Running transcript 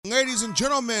Ladies and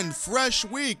gentlemen, fresh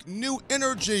week, new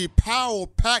energy,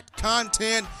 power-packed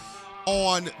content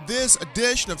on this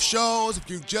edition of shows. If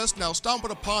you've just now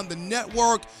stumbled upon the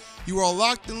network, you are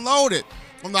locked and loaded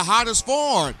on the hottest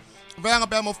form of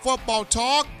Alabama football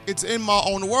talk. It's in my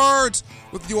own words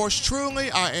with yours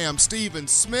truly. I am Stephen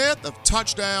Smith of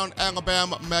Touchdown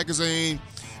Alabama Magazine,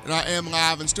 and I am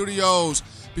live in studios.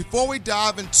 Before we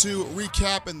dive into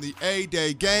recapping the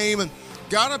A-Day game,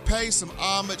 gotta pay some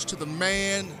homage to the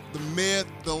man, the myth,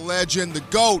 the legend, the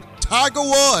GOAT, Tiger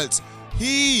Woods.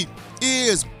 He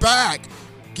is back.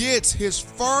 Gets his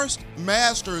first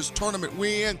Masters tournament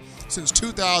win since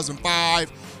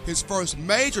 2005. His first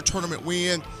major tournament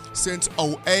win since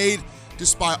 2008.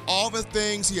 Despite all the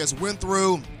things he has went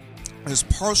through in his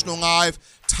personal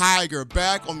life, Tiger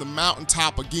back on the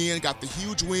mountaintop again. Got the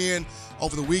huge win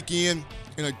over the weekend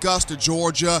in Augusta,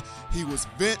 Georgia. He was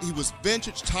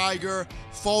vintage Tiger,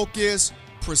 focused,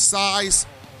 precise,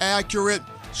 accurate,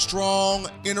 strong,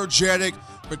 energetic.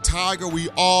 But Tiger we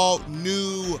all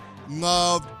knew,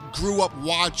 loved, grew up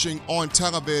watching on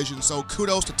television. So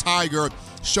kudos to Tiger,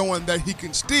 showing that he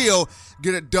can still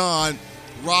get it done,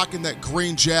 rocking that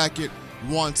green jacket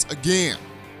once again.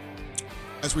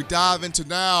 As we dive into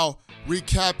now,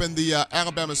 recapping the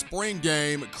Alabama spring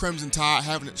game, Crimson Tide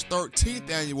having its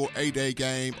 13th annual A-Day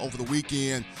game over the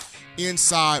weekend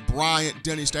inside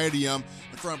Bryant-Denny Stadium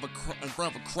in front of a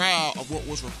crowd of what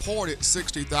was reported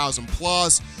 60,000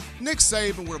 plus. Nick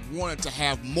Saban would have wanted to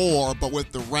have more, but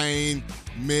with the rain,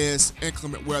 mist,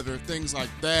 inclement weather, things like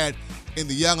that in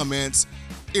the elements,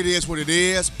 it is what it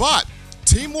is. But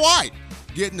Team White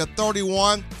getting a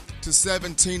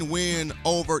 31-17 win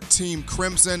over Team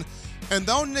Crimson. And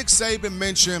though Nick Saban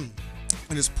mentioned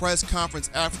in his press conference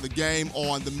after the game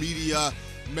on the media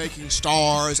making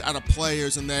stars out of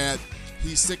players and that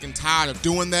he's sick and tired of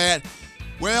doing that,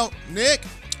 well, Nick,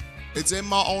 it's in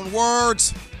my own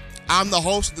words. I'm the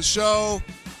host of the show.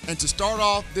 And to start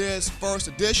off this first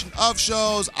edition of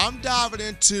shows, I'm diving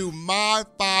into my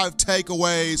 5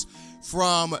 takeaways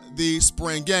from the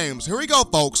spring games. Here we go,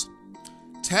 folks.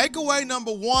 Takeaway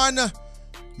number 1.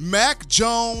 Mac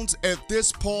Jones at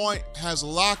this point has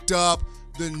locked up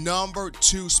the number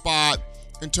 2 spot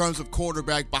in terms of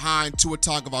quarterback behind Tua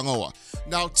Tagovailoa.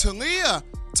 Now, Taulia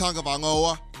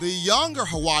Tagovailoa, the younger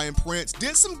Hawaiian Prince,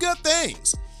 did some good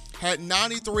things. Had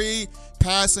 93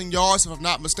 passing yards, if I'm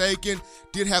not mistaken.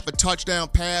 Did have a touchdown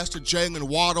pass to Jalen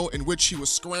Waddle in which he was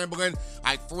scrambling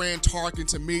like Fran Tarkin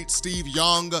to meet Steve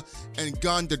Young and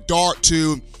gunned the dart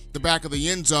to the back of the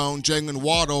end zone. Jalen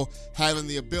Waddle having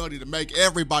the ability to make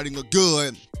everybody look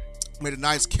good. Made a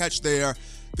nice catch there.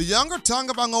 The younger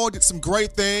Tagovailoa did some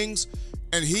great things,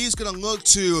 and he's going to look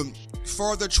to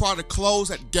further try to close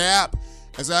that gap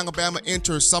as Alabama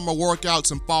enters summer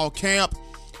workouts and fall camp.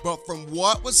 But from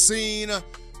what was seen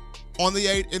in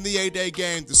the A-Day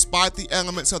game, despite the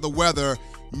elements of the weather,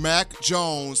 Mac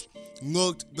Jones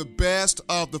looked the best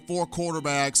of the 4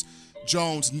 quarterbacks.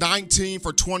 Jones 19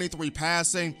 for 23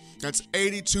 passing. That's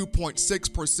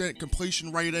 82.6%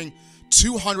 completion rating,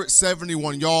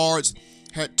 271 yards,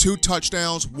 had 2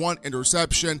 touchdowns, 1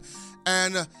 interception.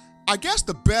 And I guess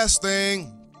the best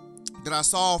thing that I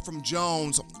saw from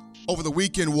Jones over the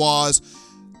weekend was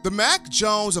the Mac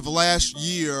Jones of last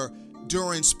year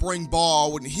during spring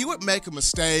ball, when he would make a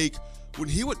mistake, when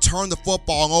he would turn the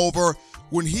football over,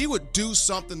 when he would do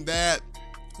something that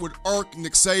would irk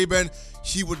Nick Saban,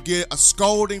 he would get a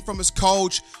scolding from his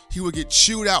coach, he would get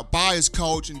chewed out by his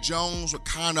coach, and Jones would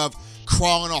kind of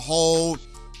crawl in a hole,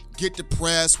 get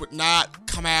depressed, would not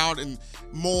come out, and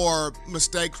more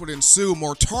mistakes would ensue,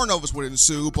 more turnovers would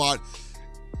ensue. But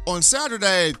on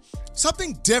Saturday,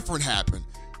 something different happened.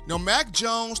 Now, Mac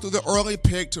Jones threw the early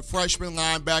pick to freshman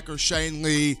linebacker Shane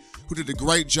Lee, who did a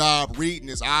great job reading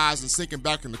his eyes and sinking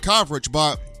back into coverage.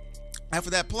 But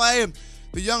after that play,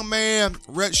 the young man,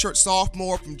 redshirt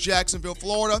sophomore from Jacksonville,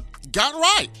 Florida, got it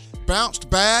right.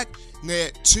 Bounced back and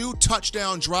had 2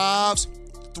 touchdown drives,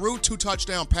 threw 2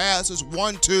 touchdown passes,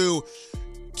 one to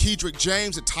Kedrick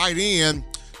James at tight end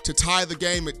to tie the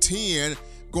game at 10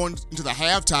 going into the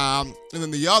halftime. And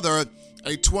then the other,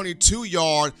 a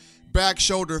 22-yard back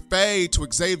shoulder fade to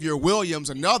Xavier Williams,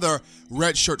 another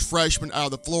redshirt freshman out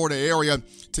of the Florida area,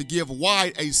 to give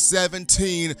White a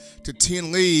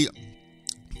 17-10 lead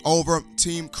over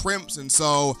Team Crimson.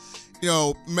 So,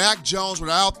 Mac Jones was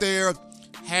out there,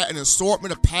 had an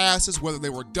assortment of passes, whether they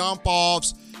were dump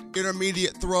offs,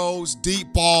 intermediate throws,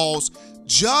 deep balls,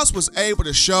 just was able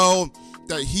to show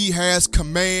that he has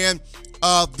command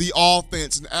of the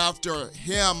offense. And after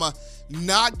him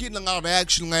not getting a lot of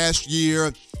action last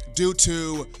year due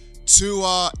to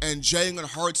Tua and Jalen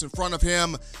Hurts in front of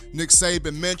him. Nick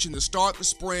Saban mentioned to start the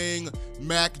spring,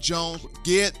 Mac Jones would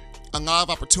get a lot of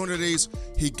opportunities.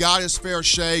 He got his fair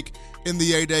shake in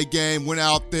the A-Day game, went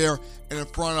out there and in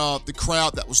front of the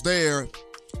crowd that was there,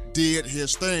 did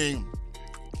his thing.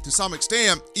 To some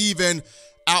extent, even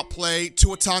outplayed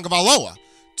Tua Tagovailoa.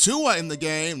 Tua in the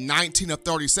game, 19 of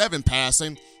 37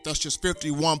 passing. That's just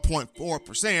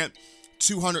 51.4%.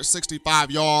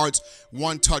 265 yards,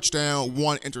 1 touchdown,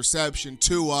 1 interception.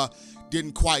 Tua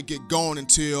didn't quite get going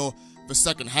until the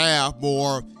second half,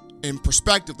 more in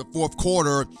perspective, the fourth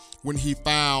quarter, when he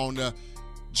found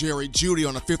Jerry Jeudy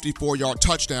on a 54-yard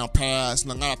touchdown pass.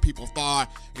 And a lot of people thought,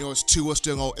 is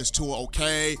Tua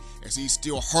okay? Is he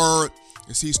still hurt?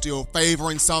 Is he still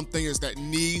favoring something? Is that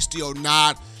knee still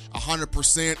not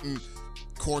 100%? And,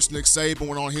 of course, Nick Saban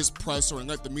went on his presser and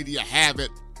let the media have it,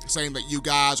 saying that you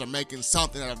guys are making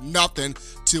something out of nothing.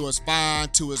 Tua's fine,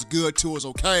 Tua's good, Tua's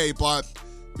okay. But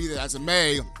be that as it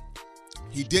may,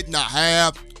 he did not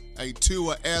have a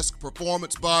Tua-esque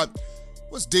performance, but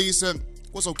was decent,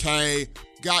 was okay,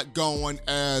 got going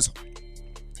as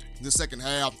the second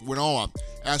half went on.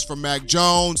 As for Mac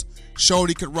Jones, showed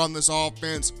he could run this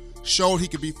offense, showed he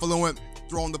could be fluent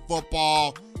throwing the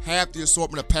football, half the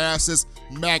assortment of passes.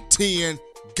 Mac 10,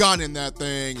 gunning that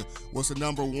thing, was the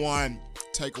number one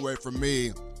takeaway from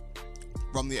me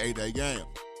from the A-Day game.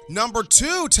 Number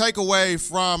 2 takeaway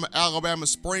from Alabama's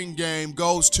spring game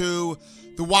goes to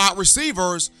the wide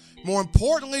receivers. More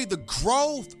importantly, the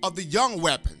growth of the young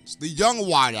weapons, the young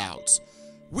wideouts.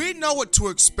 We know what to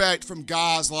expect from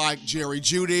guys like Jerry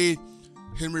Jeudy,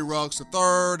 Henry Ruggs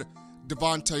III,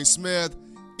 Devontae Smith,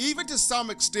 even to some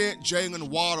extent Jalen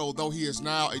Waddle, though he is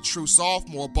now a true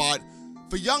sophomore. But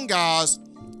for young guys,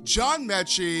 John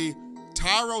Mechie,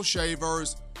 Tyrell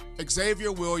Shavers,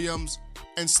 Xavier Williams,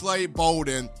 and Slade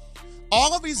Bolden,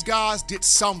 all of these guys did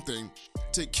something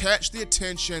to catch the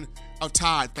attention of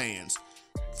Tide fans.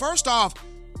 First off,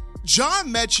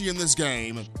 John Mechie in this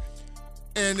game,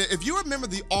 and if you remember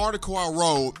the article I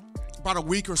wrote about a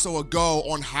week or so ago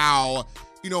on how,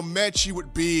 Mechie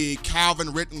would be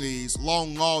Calvin Ridley's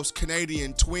long-lost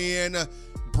Canadian twin,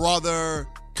 brother,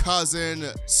 cousin,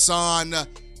 son,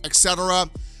 etc.,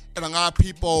 and a lot of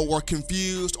people were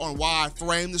confused on why I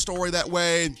framed the story that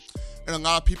way. And a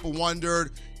lot of people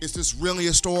wondered, is this really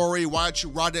a story? Why did you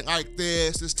write it like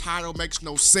this? This title makes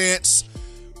no sense.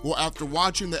 Well, after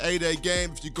watching the A-Day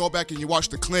game, if you go back and you watch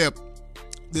the clip,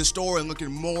 this story is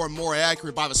looking more and more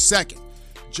accurate by the second.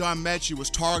 John Mechie was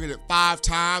targeted 5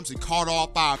 times. He caught all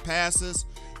 5 passes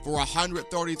for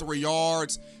 133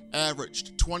 yards,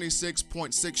 averaged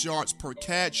 26.6 yards per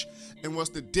catch, and was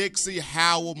the Dixie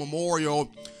Howell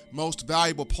Memorial Most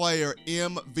Valuable Player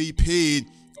MVP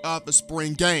of the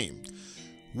spring game.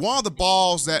 One of the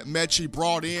balls that Mechie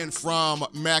brought in from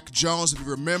Mac Jones, if you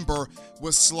remember,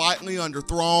 was slightly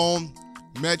underthrown.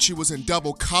 Mechie was in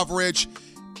double coverage,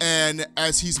 and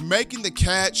as he's making the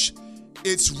catch,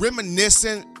 it's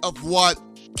reminiscent of what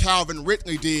Calvin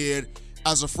Ridley did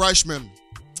as a freshman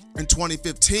in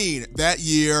 2015. That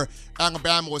year,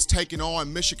 Alabama was taking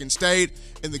on Michigan State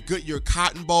in the Goodyear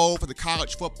Cotton Bowl for the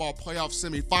college football playoff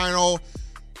semifinal.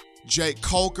 Jake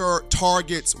Coker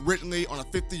targets Ridley on a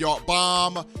 50-yard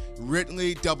bomb.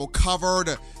 Ridley double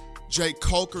covered. Jake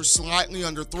Coker slightly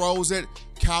underthrows it.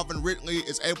 Calvin Ridley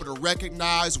is able to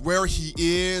recognize where he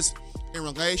is in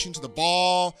relation to the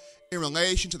ball, in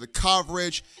relation to the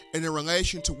coverage, and in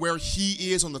relation to where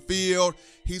he is on the field.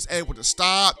 He's able to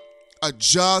stop,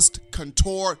 adjust,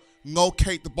 contort,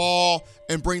 locate the ball,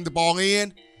 and bring the ball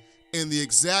in the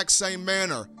exact same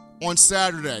manner. On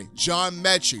Saturday, John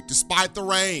Mechie, despite the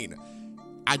rain,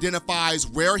 identifies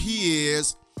where he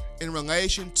is in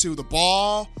relation to the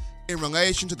ball, in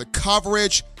relation to the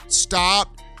coverage,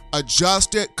 stopped,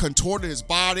 adjusted, contorted his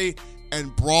body,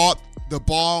 and brought the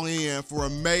ball in for a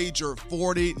major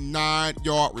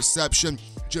 49-yard reception.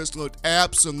 Just looked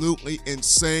absolutely in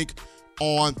sync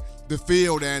on the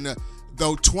field. And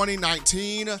though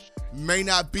 2019 may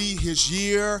not be his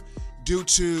year due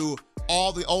to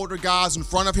all the older guys in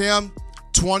front of him,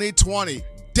 2020,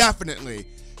 definitely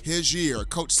his year.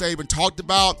 Coach Saban talked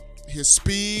about his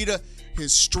speed,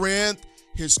 his strength,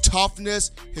 his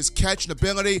toughness, his catching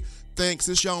ability. Thinks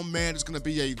this young man is going to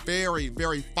be a very,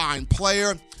 very fine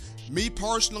player. Me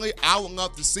personally, I would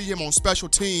love to see him on special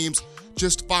teams,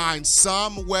 just find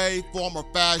some way, form, or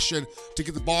fashion to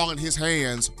get the ball in his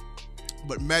hands.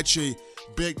 But Mechie,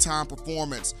 big-time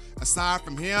performance. Aside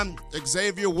from him,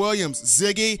 Xavier Williams,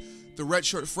 Ziggy, the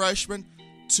redshirt freshman,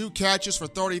 2 catches for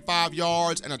 35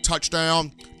 yards and a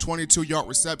touchdown, 22-yard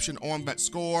reception on that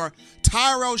score.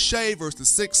 Tyrell Shavers, the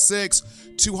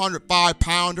 6'6",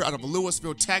 205-pounder out of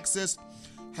Louisville, Texas,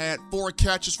 had 4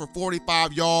 catches for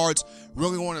 45 yards.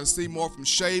 Really wanted to see more from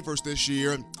Shavers this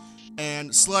year.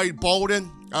 And Slade Bolden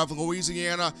out of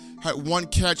Louisiana had 1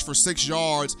 catch for 6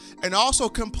 yards and also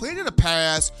completed a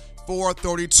pass for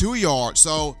 32 yards.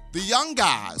 So the young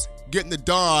guys getting it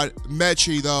done.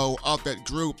 Mechie, though, of that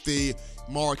group, the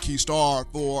marquee star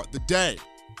for the day.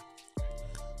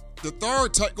 The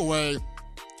third takeaway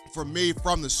for me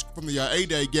from the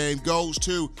A-Day game goes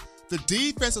to the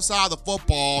defensive side of the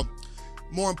football.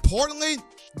 More importantly,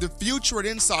 the future at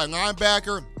inside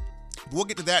linebacker. We'll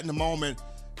get to that in a moment.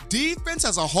 Defense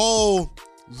as a whole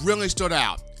really stood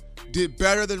out. Did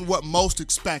better than what most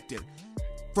expected.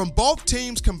 From both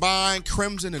teams combined,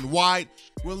 Crimson and White,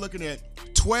 we're looking at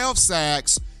 12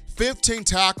 sacks, 15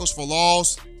 tackles for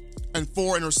loss, and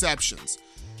 4 interceptions.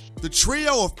 The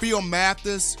trio of Phil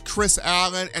Mathis, Chris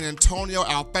Allen, and Antonio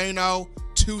Alfano,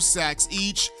 2 sacks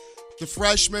each. The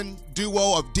freshman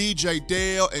duo of DJ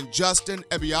Dale and Justin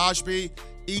Ebiashby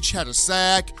each had a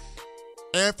sack.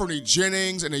 Anthony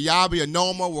Jennings and Ayabi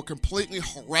Anoma were completely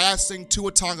harassing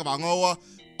Tua Tagovailoa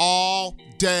all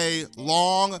day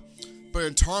long. But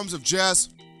in terms of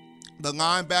just the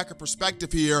linebacker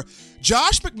perspective here,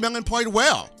 Josh McMillan played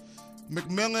well.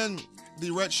 McMillan, the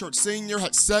redshirt senior,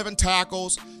 had 7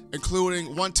 tackles,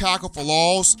 including 1 tackle for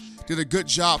loss. Did a good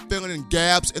job filling in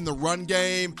gaps in the run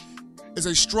game. Is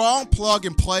a strong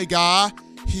plug-and-play guy.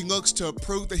 He looks to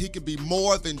prove that he can be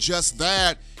more than just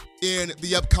that in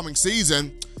the upcoming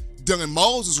season. Dylan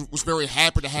Moses was very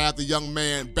happy to have the young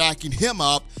man backing him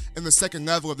up in the second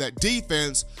level of that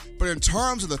defense. But in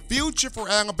terms of the future for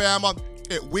Alabama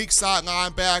at weak side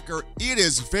linebacker, it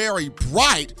is very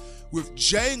bright with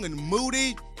Jalen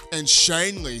Moody and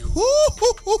Shane Lee.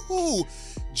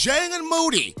 Jalen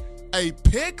Moody, a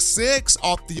pick 6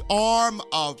 off the arm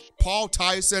of Paul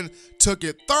Tyson, took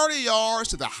it 30 yards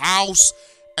to the house.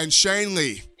 And Shane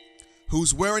Lee,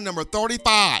 who's wearing number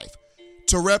 35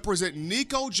 to represent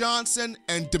Nico Johnson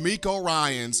and DeMeco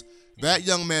Ryans. That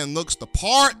young man looks the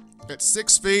part at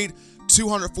 6 feet,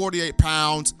 248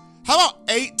 pounds. How about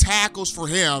 8 tackles for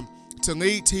him to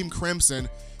lead Team Crimson?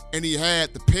 And he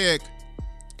had the pick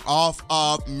off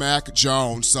of Mac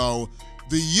Jones. So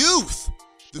the youth,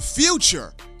 the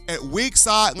future at weak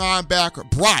side linebacker,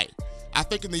 bright. I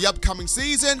think in the upcoming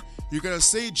season, you're going to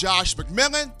see Josh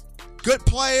McMillan, good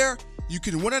player. You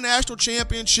can win a national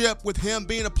championship with him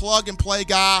being a plug-and-play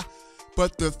guy.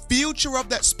 But the future of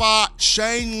that spot,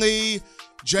 Shane Lee,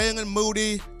 Jalen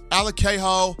Moody,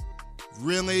 Alakeho,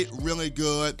 really, really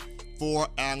good for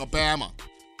Alabama.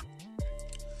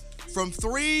 From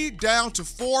 3 down to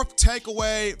 4th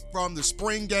takeaway from the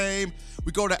spring game,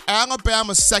 we go to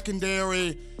Alabama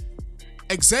secondary.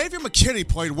 Xavier McKinney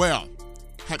played well,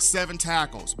 had 7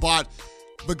 tackles. But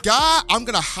the guy I'm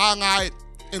going to highlight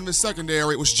in the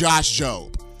secondary was Josh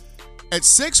Jobe. At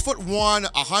 6'1",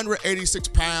 186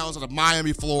 pounds, out of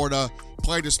Miami, Florida,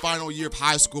 played his final year of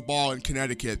high school ball in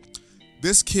Connecticut.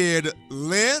 This kid,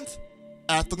 length,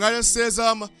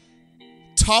 athleticism,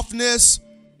 toughness,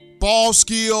 ball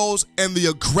skills, and the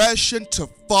aggression to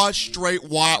frustrate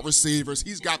wide receivers.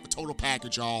 He's got the total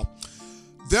package, y'all.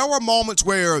 There were moments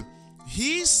where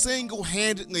he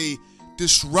single-handedly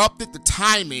disrupted the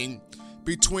timing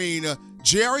between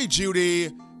Jerry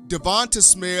Jeudy, Devonta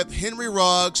Smith, Henry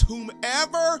Ruggs,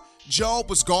 whomever Jobe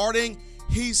was guarding.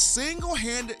 He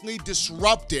single-handedly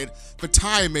disrupted the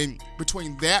timing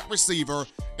between that receiver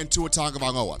and Tua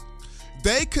Tagovailoa.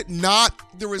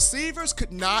 The receivers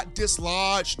could not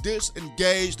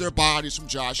disengage their bodies from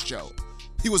Josh Jobe.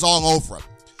 He was all over him.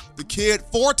 The kid,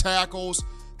 4 tackles,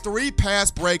 3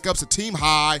 pass breakups, a team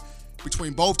high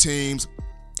between both teams.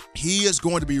 He is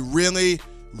going to be really,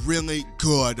 really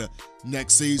good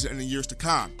next season and in years to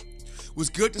come. It was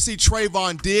good to see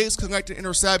Trayvon Diggs collect an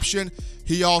interception.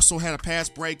 He also had a pass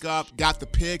breakup, got the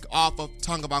pick off of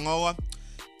Tagovailoa.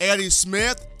 Eddie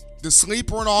Smith, the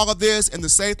sleeper in all of this, in the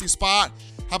safety spot.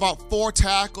 How about 4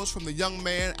 tackles from the young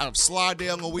man out of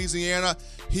Slidell, Louisiana?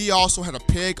 He also had a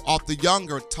pick off the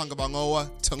younger Tagovailoa,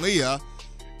 Talia.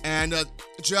 And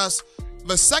just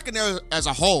the secondary as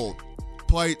a whole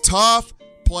played tough,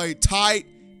 played tight,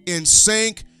 in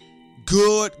sync.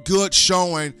 Good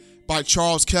showing by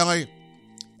Charles Kelly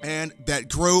and that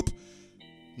group.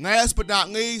 Last but not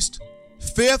least,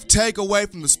 5th takeaway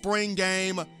from the spring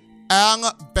game,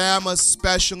 Alabama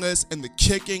specialist in the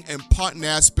kicking and punting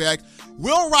aspect.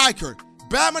 Will Reichard,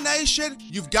 Bama Nation,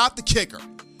 you've got the kicker.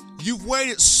 You've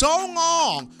waited so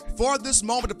long for this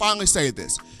moment to finally say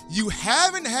this. You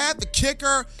haven't had the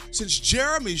kicker since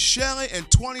Jeremy Shelley in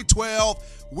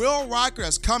 2012. Will Reichard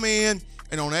has come in,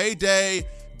 and on A-Day,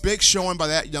 big showing by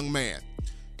that young man.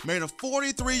 Made a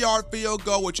 43-yard field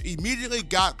goal, which immediately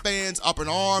got fans up in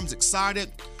arms,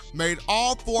 excited. Made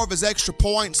all 4 of his extra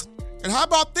points. And how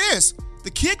about this?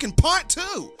 The kid can punt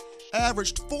too.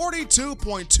 Averaged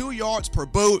 42.2 yards per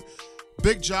boot.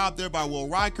 Big job there by Will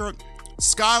Reichert.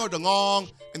 Skylar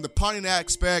DeLong in the punting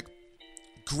aspect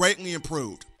greatly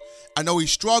improved. I know he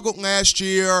struggled last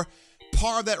year.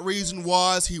 Part of that reason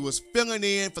was he was filling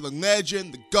in for the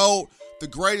legend, the GOAT, the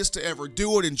greatest to ever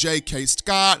do it in J.K.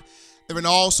 Scott. And then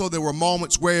also there were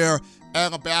moments where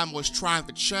Alabama was trying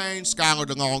to change Skylar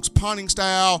DeLong's punting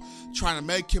style, trying to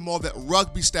make him more of that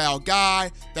rugby-style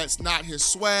guy. That's not his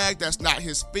swag. That's not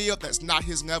his feel. That's not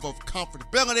his level of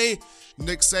comfortability.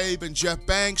 Nick Saban, Jeff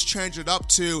Banks changed it up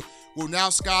to, well, now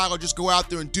Skylar, just go out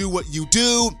there and do what you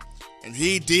do. And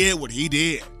he did what he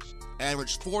did.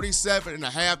 Averaged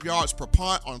 47.5 yards per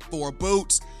punt on 4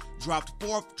 boots. Dropped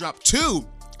 2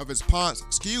 of his punts,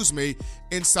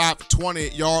 inside the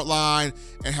 28-yard line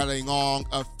and had a long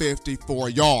of 54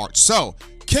 yards. So,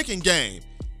 kicking game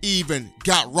even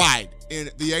got right in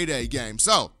the A-Day game.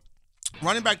 So,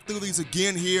 running back through these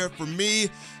again here, for me,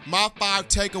 my 5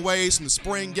 takeaways from the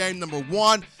spring game. Number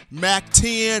 1, Mac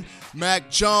 10,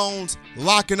 Mac Jones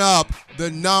locking up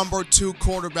the number 2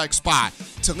 quarterback spot.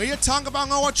 Taulia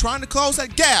Tagovailoa trying to close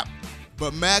that gap.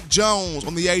 But Mac Jones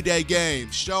on the A-Day game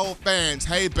showed fans,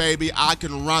 hey, baby, I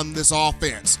can run this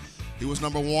offense. He was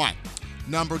number 1.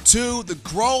 Number 2, the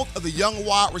growth of the young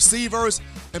wide receivers,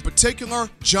 in particular,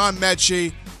 John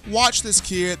Mechie. Watch this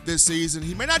kid this season.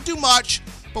 He may not do much,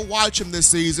 but watch him this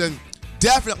season.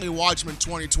 Definitely watch him in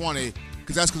 2020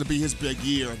 because that's going to be his big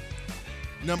year.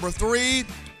 Number 3,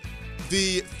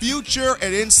 the future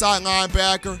at inside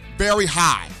linebacker, very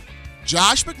high.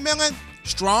 Josh McMillan,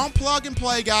 strong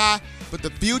plug-and-play guy, but the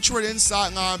future at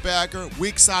inside linebacker,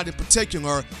 weak side in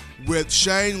particular, with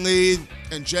Shane Lee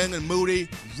and Jalen Moody,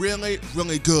 really,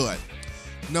 really good.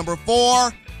 Number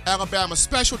 4, Alabama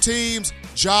special teams,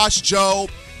 Josh Jobe.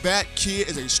 That kid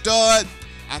is a stud.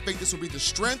 I think this will be the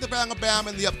strength of Alabama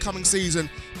in the upcoming season,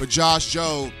 but Josh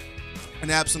Jobe, an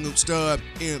absolute stud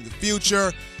in the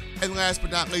future. And last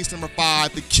but not least, number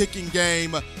 5, the kicking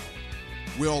game.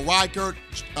 Will Reichert,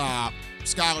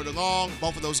 Skylar DeLong,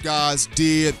 both of those guys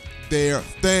did their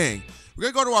thing.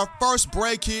 We're going to go to our first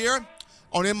break here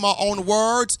on In My Own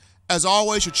Words. As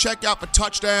always, you check out the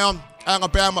Touchdown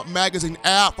Alabama Magazine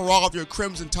app for all of your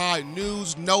Crimson Tide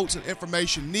news, notes, and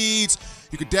information needs.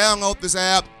 You can download this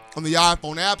app on the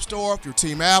iPhone App Store if you're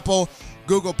Team Apple,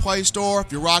 Google Play Store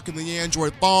if you're rocking the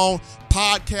Android phone.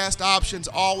 Podcast options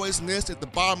always listed at the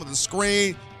bottom of the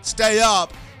screen. Stay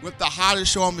up with the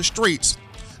hottest show on the streets.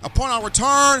 Upon our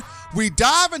return, we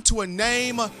dive into a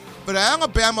name that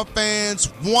Alabama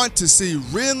fans want to see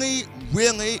really,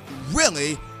 really,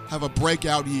 really have a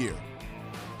breakout year.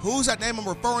 Who's that name I'm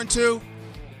referring to?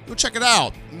 Go check it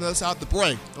out. And that's out the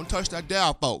break. Don't touch that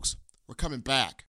dial, folks. We're coming back.